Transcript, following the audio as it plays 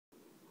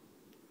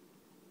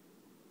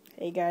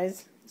Hey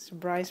guys, it's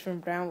Bryce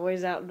from Brown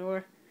Boys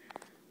Outdoor,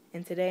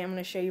 and today I'm going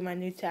to show you my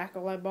new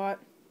tackle I bought.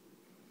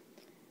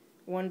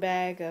 One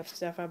bag of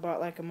stuff I bought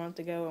like a month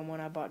ago and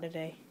one I bought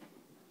today.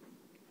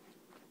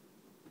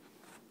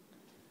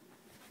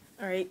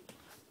 Alright,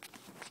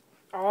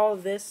 all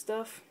of this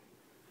stuff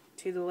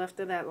to the left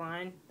of that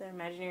line, the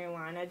imaginary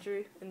line I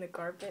drew in the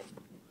carpet,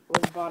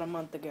 was bought a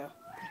month ago.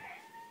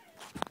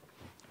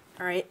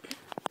 Alright,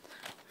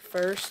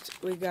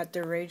 first we got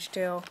the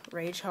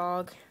Rage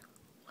Hog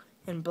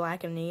in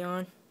black and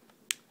neon,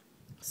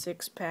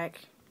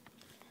 6-pack,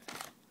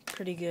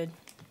 pretty good,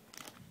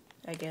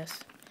 I guess.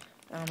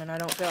 And I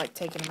don't feel like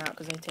taking them out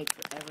because they take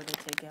forever to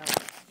take out.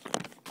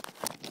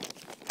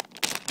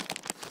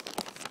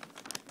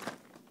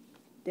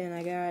 Then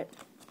I got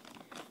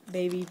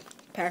baby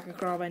Packer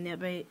Crawl by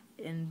Netbait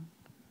in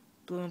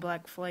blue and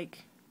black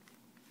flake.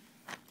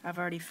 I've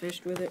already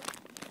fished with it.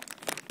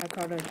 I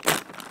caught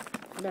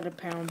about a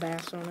pound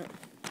bass on it.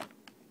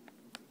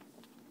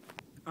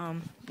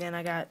 Then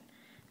I got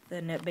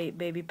the Netbait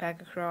baby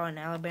Packer Crawl and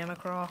Alabama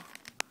Crawl.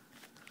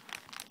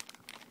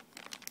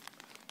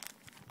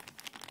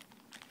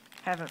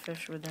 Haven't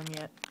fished with them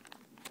yet.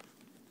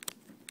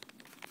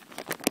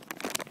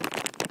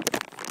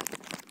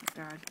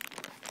 God.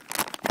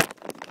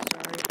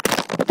 Sorry.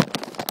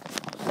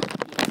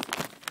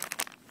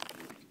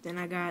 Then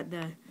I got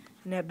the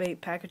Netbait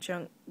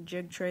Pack-A-Chunk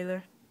jig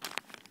trailer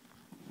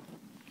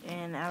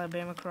and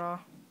Alabama Crawl.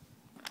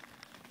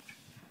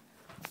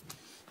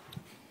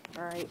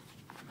 Alright.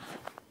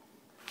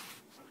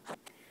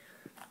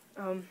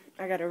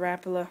 I got a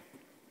Rapala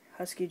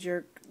Husky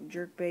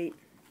jerkbait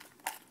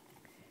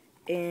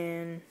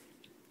in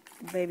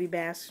baby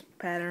bass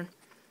pattern.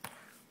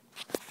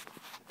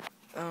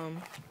 A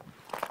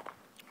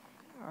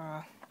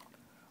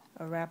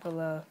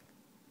Rapala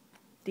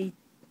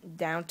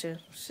down to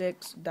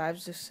 6,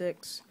 dives to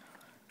 6.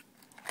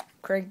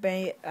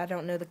 Crankbait, I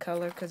don't know the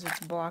color because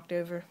it's blocked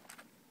over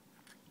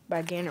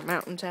by Gander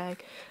Mountain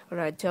tag, but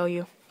I'd tell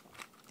you.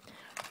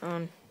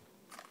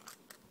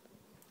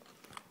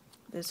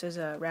 This is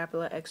a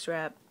Rapala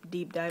X-Rap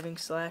deep diving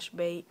slash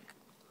bait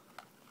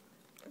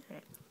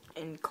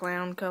in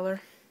clown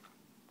color.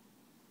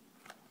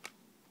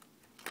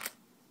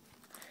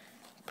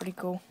 Pretty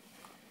cool.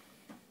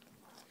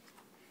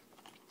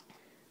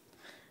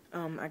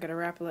 I got a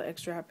Rapala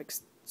X-Rap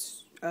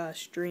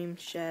Stream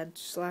Shad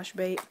slash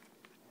bait.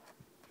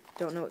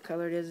 Don't know what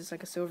color it is. It's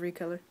like a silvery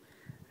color.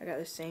 I got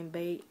the same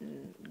bait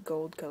in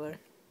gold color.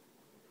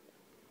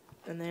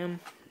 And then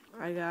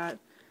I got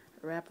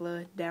a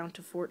Rapala down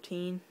to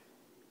 14.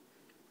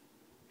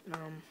 I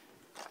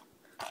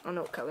don't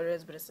know what color it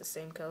is, but it's the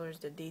same color as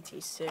the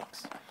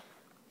DT6.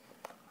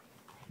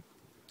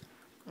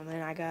 And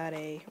then I got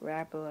a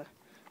Rapala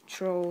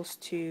Trolls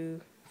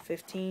to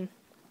 15.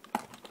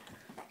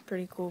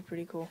 Pretty cool,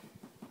 pretty cool.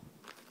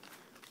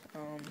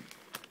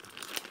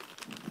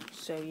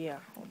 So yeah.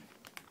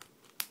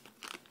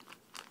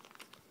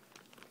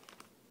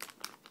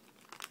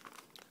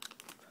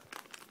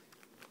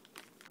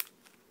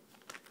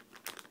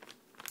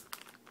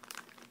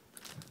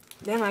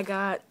 Then I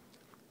got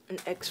an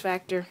X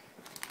Factor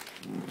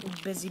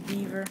Busy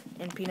Beaver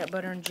in peanut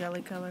butter and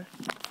jelly color.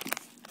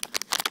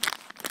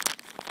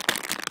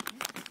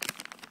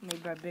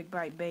 Made by Big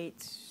Bite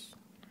Baits.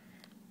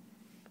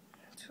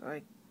 It's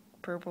like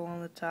purple on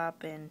the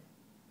top and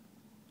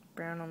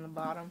brown on the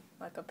bottom,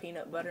 like a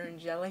peanut butter and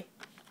jelly.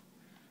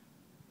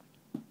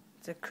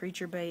 It's a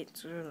creature bait,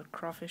 it's a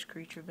crawfish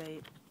creature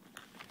bait.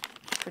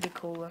 Pretty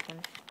cool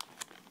looking.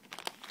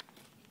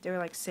 They were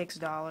like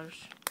 $6.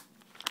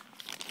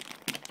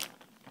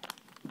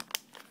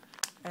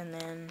 And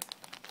then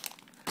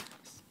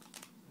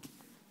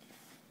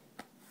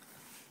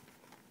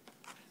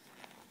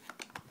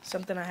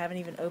something I haven't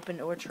even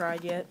opened or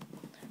tried yet,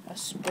 a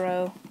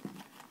Spro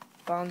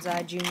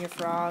Bonsai Junior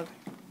Frog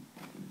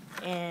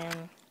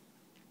and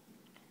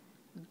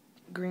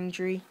green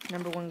tree,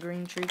 #1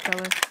 green tree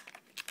color.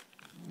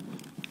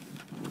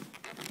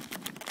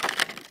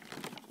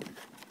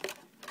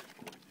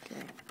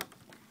 Okay.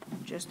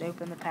 Just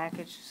opened the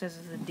package. It says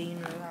it's a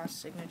Dean Rojas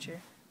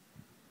signature.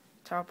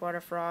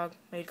 Topwater frog,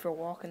 made for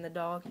walking the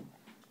dog.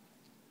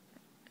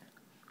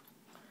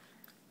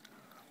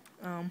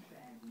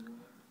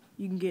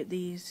 You can get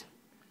these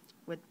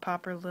with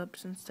popper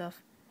lips and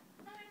stuff.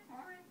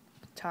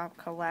 The top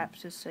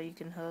collapses so you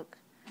can hook.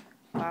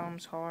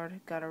 Bottom's hard,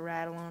 got a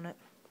rattle on it.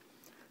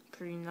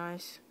 Pretty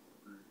nice.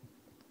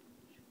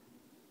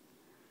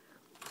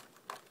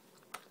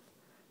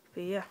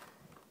 But yeah.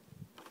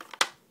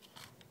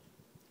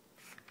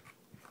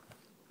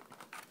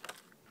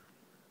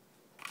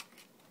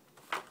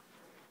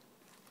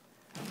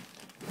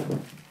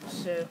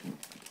 So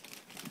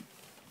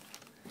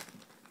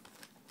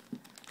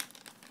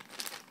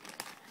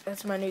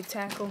that's my new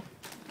tackle.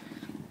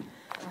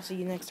 I'll see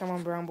you next time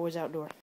on Brown Boys Outdoor.